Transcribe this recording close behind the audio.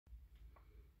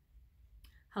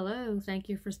Hello, thank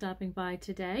you for stopping by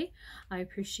today. I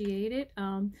appreciate it.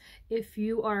 If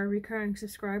you are a recurring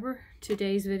subscriber,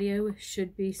 today's video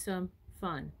should be some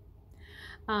fun.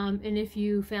 And if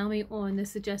you found me on the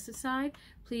suggested side,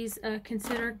 please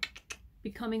consider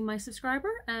becoming my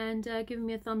subscriber and giving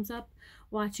me a thumbs up,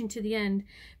 watching to the end,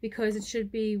 because it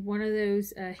should be one of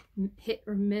those hit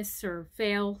or miss or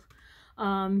fail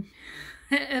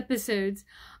episodes.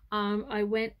 I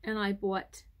went and I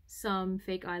bought some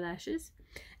fake eyelashes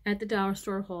at the dollar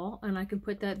store haul, and I can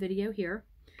put that video here,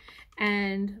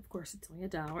 and of course it's only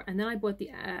 $1. And then I bought the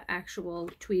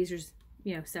actual tweezers,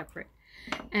 you know, separate,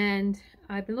 and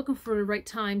I've been looking for the right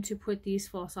time to put these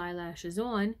false eyelashes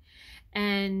on,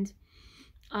 and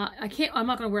I'm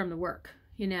not going to wear them to work,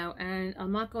 you know, and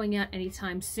I'm not going out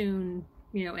anytime soon,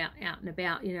 you know, out and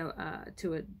about, you know,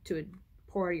 to a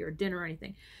party or dinner or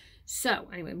anything. So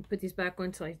anyway, I'm gonna put these back on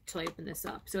until I open this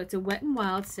up. So it's a Wet and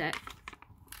Wild set,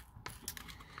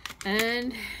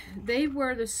 and they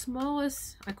were the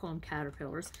smallest, I call them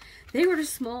caterpillars. They were the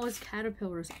smallest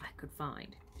caterpillars I could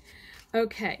find.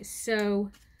 Okay, so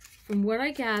from what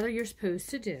I gather, you're supposed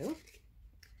to do,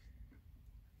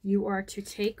 you are to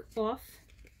take off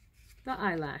the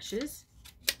eyelashes.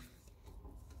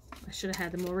 I should have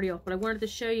had them already off, but I wanted to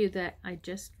show you that I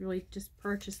just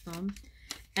purchased them,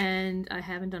 and I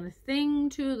haven't done a thing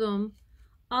to them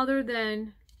other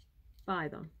than buy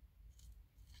them,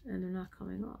 and they're not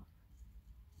coming off.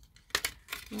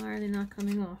 Why are they not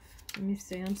coming off? Let me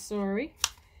see. I'm sorry.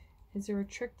 Is there a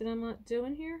trick that I'm not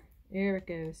doing here? There it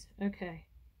goes. Okay.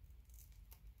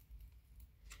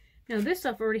 Now this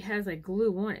stuff already has like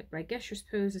glue on it, but I guess you're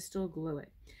supposed to still glue it.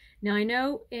 Now I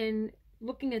know in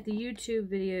looking at the YouTube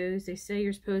videos, they say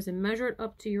you're supposed to measure it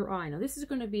up to your eye. Now this is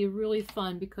going to be really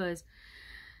fun because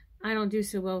I don't do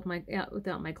so well with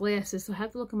without my glasses, so I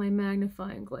have to look at my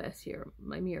magnifying glass here,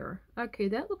 my mirror. Okay,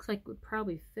 that looks like it would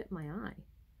probably fit my eye.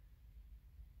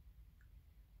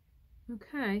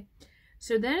 Okay,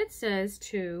 so then it says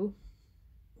to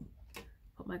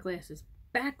put my glasses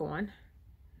back on.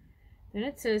 Then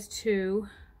it says to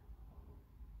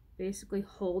basically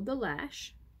hold the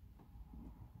lash.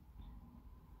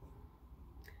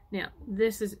 Now,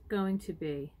 this is going to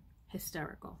be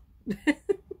hysterical.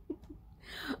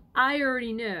 I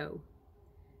already know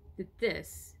that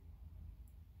this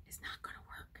is not going to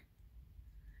work.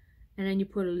 And then you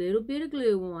put a little bit of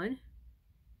glue on.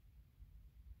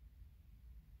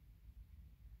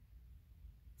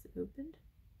 Is it opened?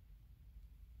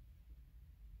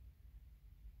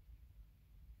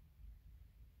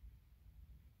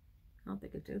 I don't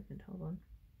think it's opened. Hold on.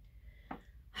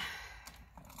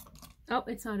 Oh,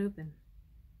 it's not open.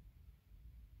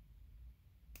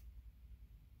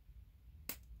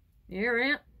 There it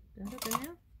is. Is that open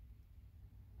now?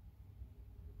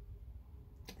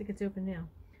 I think it's open now.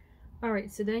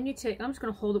 Alright, so then you take, I'm just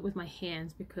going to hold it with my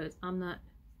hands because I'm not,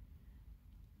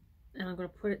 and I'm going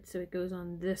to put it so it goes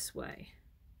on this way.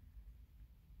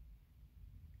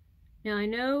 Now I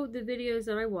know the videos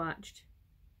that I watched,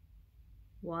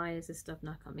 why is this stuff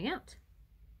not coming out?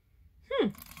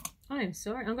 I am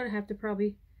sorry. I'm going to have to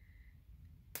probably,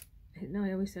 no,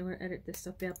 I always say I'm going to edit this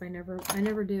stuff out, but I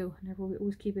never do. I never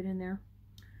always keep it in there.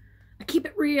 I keep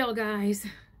it real, guys.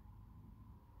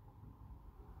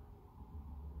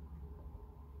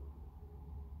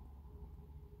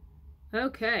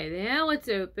 Okay, now it's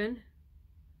open.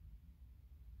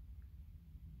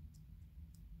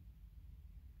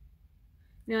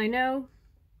 Now I know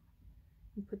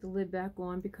you put the lid back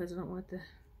on because I don't want it to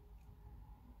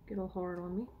get all hard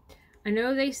on me. I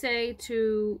know they say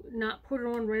to not put it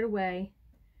on right away,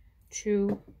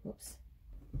 to, whoops,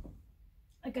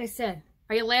 like I said,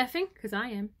 are you laughing? Because I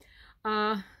am.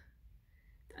 I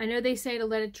know they say to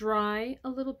let it dry a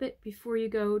little bit before you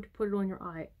go to put it on your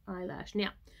eyelash. Now,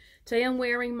 today I'm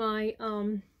wearing my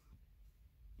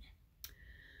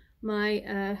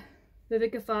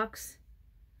Vivica Fox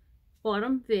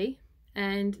Autumn V,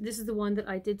 and this is the one that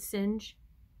I did singe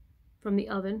from the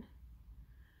oven.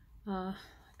 I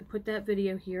can put that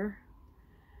video here.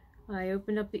 I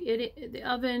opened up the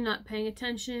oven, not paying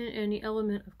attention any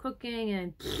element of cooking,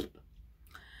 and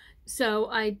so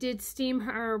I did steam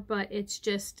her, but it's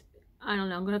just, I don't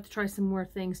know, I'm gonna have to try some more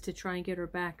things to try and get her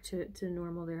back to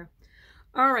normal there.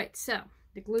 All right, so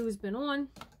the glue's been on.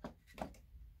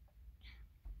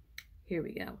 Here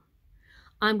we go.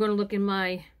 I'm gonna look in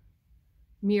my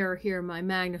mirror here, my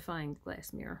magnifying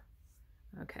glass mirror.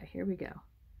 Okay, here we go.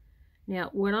 Now,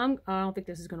 what I don't think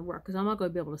this is going to work because I'm not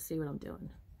going to be able to see what I'm doing.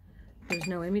 There's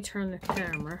no way. Let me turn the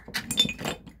camera.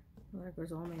 Oh, there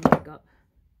goes all my makeup.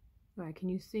 All right, can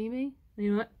you see me?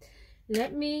 You know what?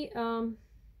 Let me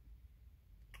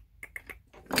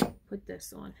put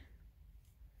this on.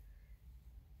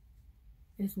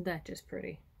 Isn't that just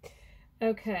pretty?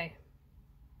 Okay.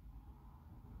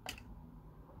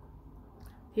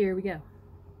 Here we go.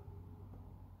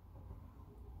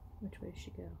 Which way does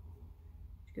she go?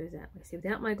 She goes that way. See,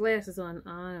 without my glasses on,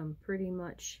 I am pretty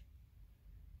much...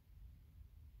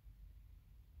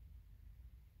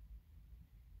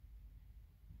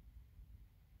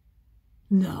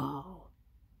 No.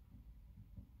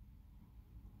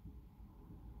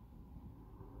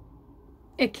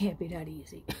 It can't be that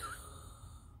easy.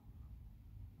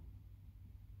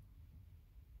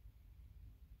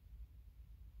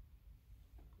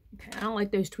 Okay, I don't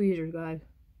like those tweezers, guys.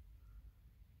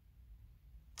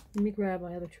 Let me grab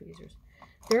my other tweezers.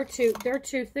 They're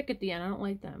too thick at the end. I don't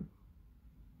like them.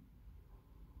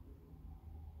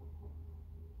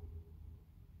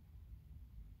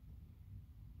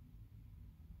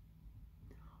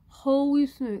 Holy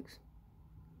smokes.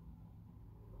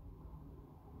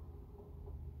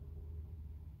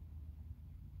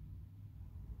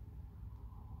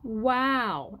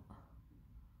 Wow.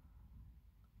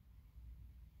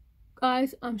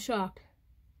 Guys, I'm shocked.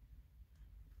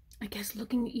 I guess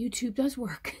looking at YouTube does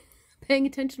work. Paying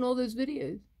attention to all those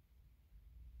videos.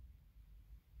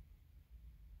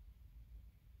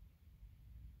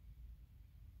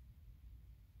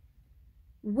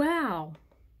 Wow.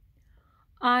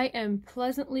 I am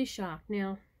pleasantly shocked.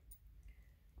 Now,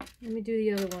 let me do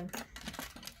the other one.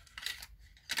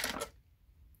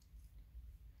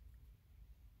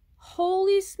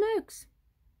 Holy smokes.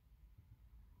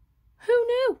 Who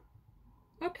knew?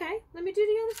 Okay, let me do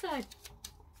the other side.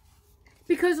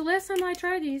 Because the last time I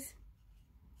tried these,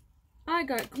 I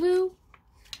got glue.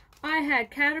 I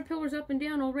had caterpillars up and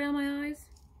down all around my eyes.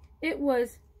 It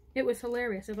was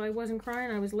hilarious. If I wasn't crying,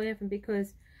 I was laughing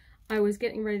because I was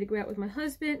getting ready to go out with my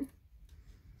husband.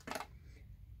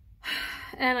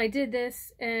 And I did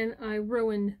this and I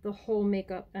ruined the whole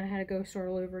makeup. I had to go start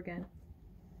all over again.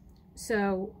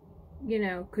 So, you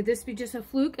know, could this be just a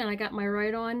fluke and I got my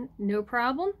right on? No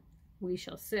problem. We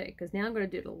shall see. Because now I'm going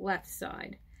to do the left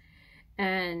side.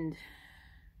 And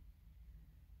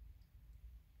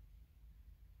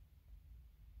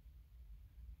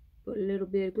put a little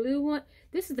bit of glue on.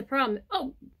 This is the problem.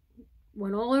 Oh,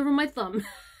 went all over my thumb.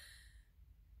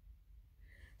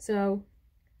 So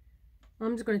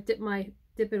I'm just going to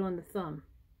dip it on the thumb.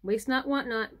 Waste not, want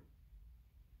not.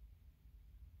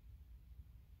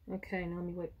 Okay, now let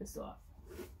me wipe this off.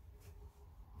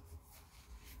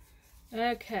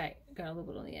 Okay, got a little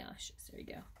bit on the eyelashes. There you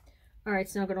go. All right,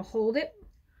 so now I'm going to hold it.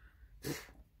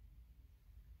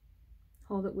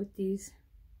 Hold it with these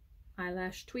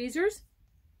eyelash tweezers.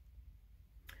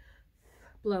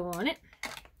 Blow on it.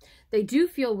 They do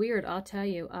feel weird, I'll tell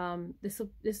you. This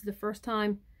is the first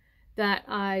time that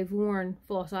I've worn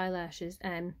false eyelashes,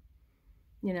 and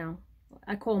you know,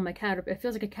 I call them my caterpillar. It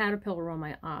feels like a caterpillar on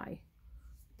my eye.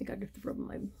 I think I just rubbed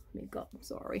my makeup. I'm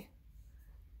sorry.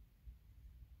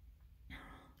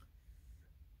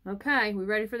 Okay, we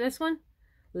ready for this one?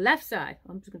 Left side.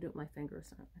 I'm just gonna do it with my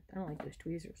fingers. I don't like those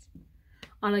tweezers.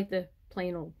 I like the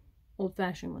plain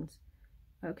old-fashioned ones.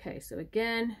 Okay, so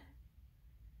again.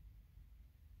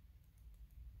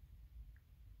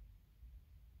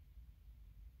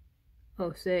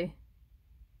 Oh, see.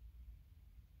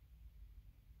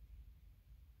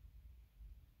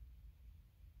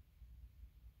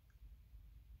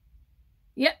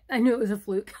 Yep, I knew it was a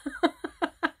fluke.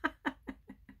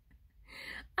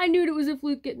 I knew it was a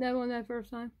fluke getting that on that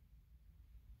first time.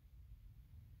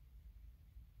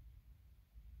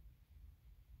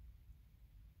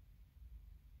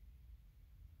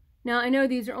 Now, I know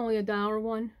these are only $1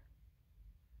 one.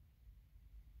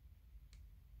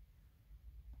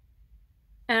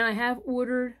 And I have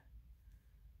ordered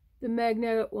the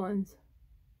magnetic ones.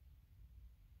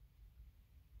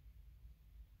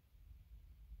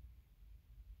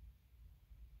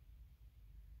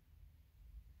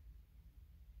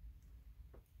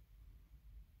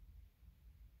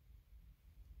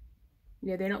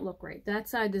 Yeah, they don't look right. That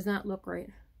side does not look right.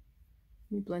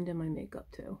 Let me blend in my makeup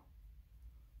too.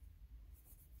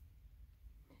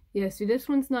 Yeah, see, this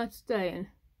one's not staying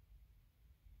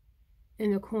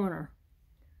in the corner.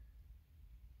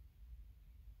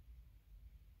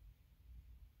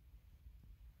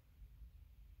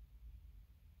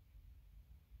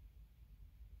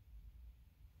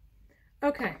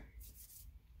 Okay.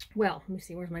 Well, let me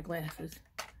see. Where's my glasses?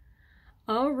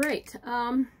 All right.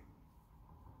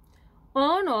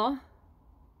 All in all,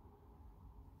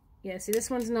 yeah, see, this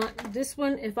one's not, this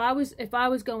one, if I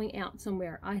was going out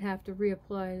somewhere, I'd have to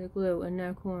reapply the glue in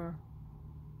that corner.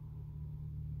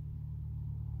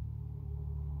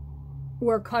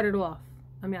 Or cut it off.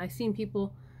 I mean, I've seen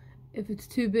people, if it's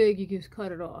too big, you just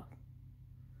cut it off.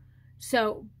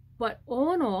 So, but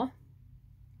all in all,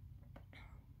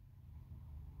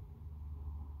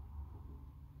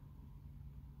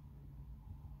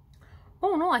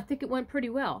 I think it went pretty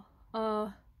well.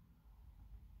 For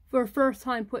a first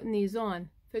time putting these on,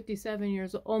 57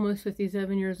 years, almost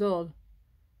 57 years old.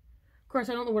 Of course,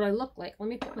 I don't know what I look like. Let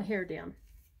me put my hair down.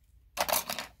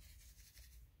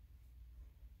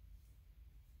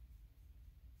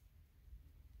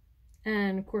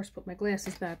 And of course, put my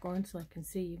glasses back on so I can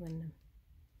see you in the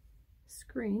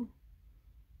screen.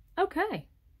 Okay.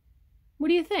 What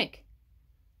do you think?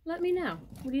 Let me know.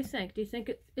 What do you think? Do you think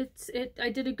I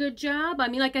did a good job? I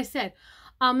mean, like I said,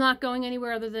 I'm not going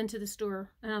anywhere other than to the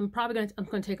store. And I'm going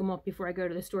to take them off before I go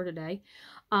to the store today.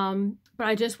 But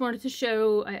I just wanted to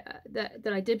show that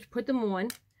I did put them on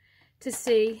to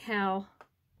see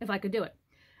if I could do it.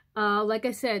 Like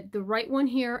I said, the right one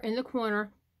here in the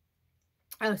corner,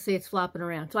 I see it's flopping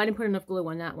around. So I didn't put enough glue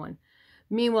on that one.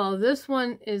 Meanwhile, this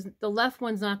one the left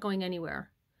one's not going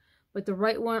anywhere. But the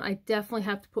right one, I definitely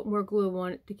have to put more glue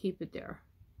on it to keep it there.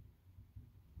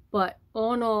 But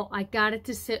all in all, I got it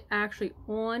to sit actually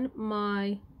on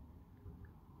my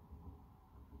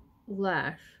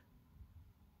lash.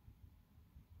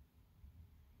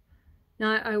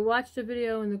 Now, I watched the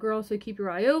video and the girl said, keep your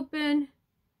eye open.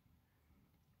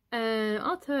 And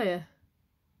I'll tell you,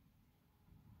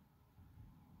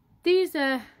 these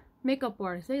makeup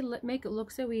artists, they make it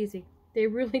look so easy. They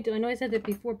really do. I know I said that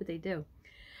before, but they do.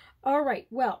 All right,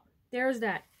 well, there's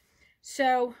that.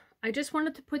 So I just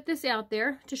wanted to put this out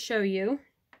there to show you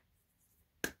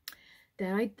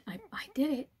that I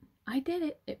did it. I did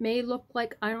it. It may look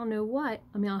like I don't know what.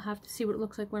 I mean, I'll have to see what it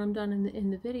looks like when I'm done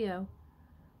in the video.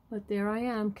 But there I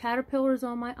am, caterpillars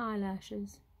on my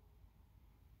eyelashes.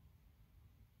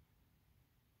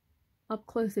 Up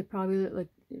close, they probably look like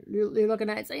you're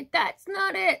looking at it saying, "That's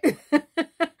not it."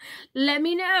 Let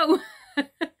me know.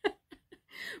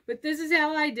 But this is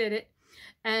how I did it.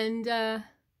 And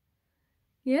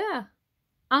yeah,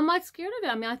 I'm not scared of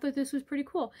it. I mean, I thought this was pretty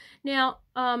cool. Now,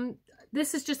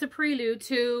 this is just a prelude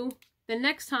to the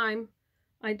next time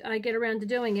I get around to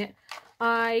doing it.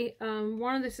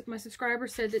 One of my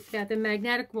subscribers said that the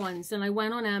magnetic ones, and I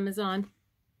went on Amazon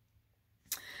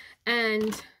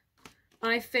and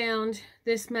I found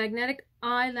this magnetic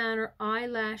eyeliner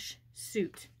eyelash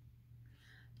suit.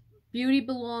 Beauty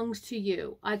belongs to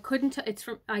you. I couldn't. It's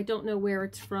from. I don't know where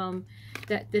it's from.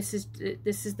 This is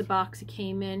the box it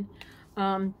came in,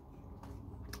 and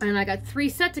I got 3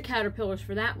 sets of caterpillars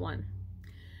for that one.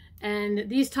 And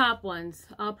these top ones,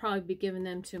 I'll probably be giving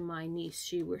them to my niece.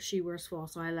 She wears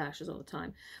false eyelashes all the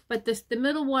time. But the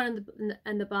middle one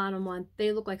and the bottom one,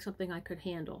 they look like something I could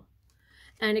handle.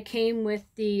 And it came with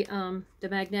the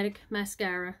magnetic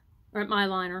mascara or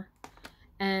eyeliner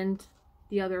and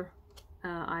the other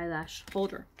eyelash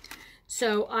holder.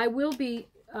 So I will be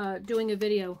doing a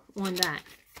video on that.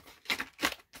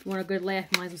 Want a good laugh,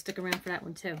 might as well stick around for that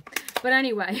one too. But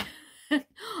anyway,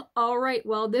 all right,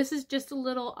 well, this is just a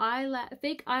little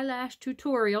fake eyelash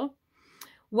tutorial,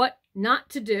 what not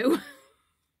to do.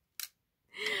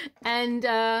 And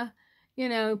you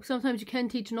know, sometimes you can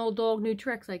teach an old dog new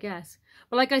tricks, I guess.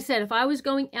 But like I said, if I was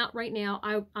going out right now,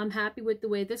 I'm happy with the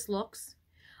way this looks,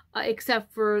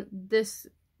 except for this.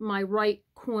 My right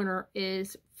corner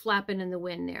is flapping in the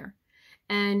wind there.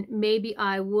 And maybe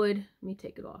I would, let me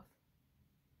take it off.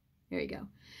 There you go.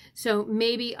 So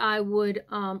maybe I would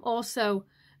also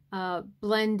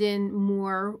blend in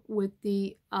more with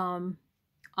the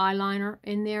eyeliner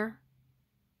in there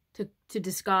to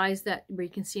disguise that, where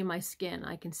you can see my skin.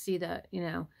 I can see that, you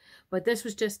know. But this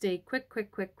was just a quick.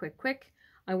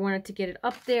 I wanted to get it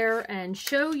up there and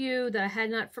show you that I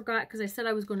had not forgot, because I said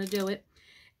I was going to do it.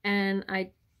 And I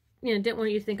didn't want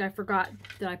you to think I forgot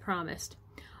that I promised.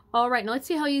 All right, now let's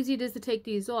see how easy it is to take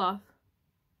these off.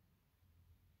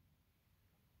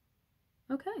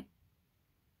 Okay.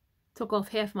 Took off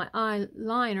half my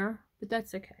eyeliner, but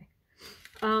that's okay.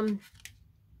 All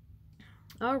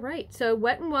right, so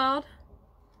Wet n Wild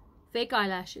fake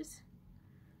eyelashes.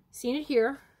 Seen it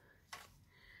here.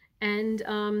 And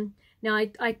now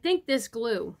I think this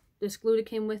glue that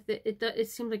came with it, it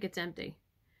seems like it's empty.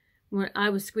 When I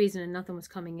was squeezing and nothing was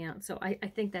coming out. So I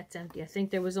think that's empty. I think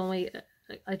there was only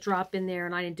a drop in there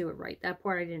and I didn't do it right. That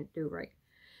part I didn't do right.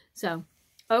 So,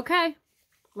 okay.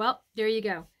 Well, there you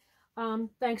go.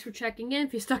 Thanks for checking in.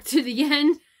 If you stuck to the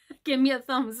end, give me a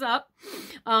thumbs up.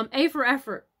 A for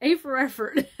effort. A for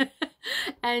effort.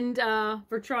 And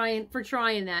for trying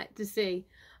that to see.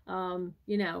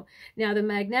 You know, now the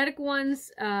magnetic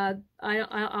ones,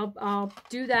 I'll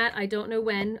do that. I don't know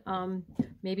when.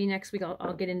 Maybe next week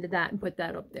I'll get into that and put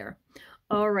that up there.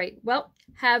 All right. Well,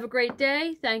 have a great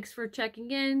day. Thanks for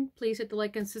checking in. Please hit the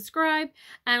like and subscribe.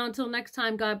 And until next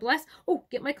time, God bless. Oh,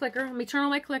 get my clicker. Let me turn on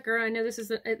my clicker. I know this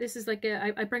is like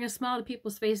I bring a smile to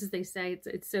people's faces. They say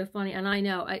it's so funny, and I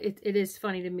know it is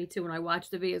funny to me too when I watch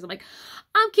the videos. I'm like,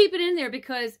 I'm keeping it in there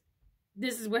because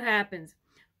this is what happens.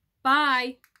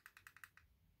 Bye.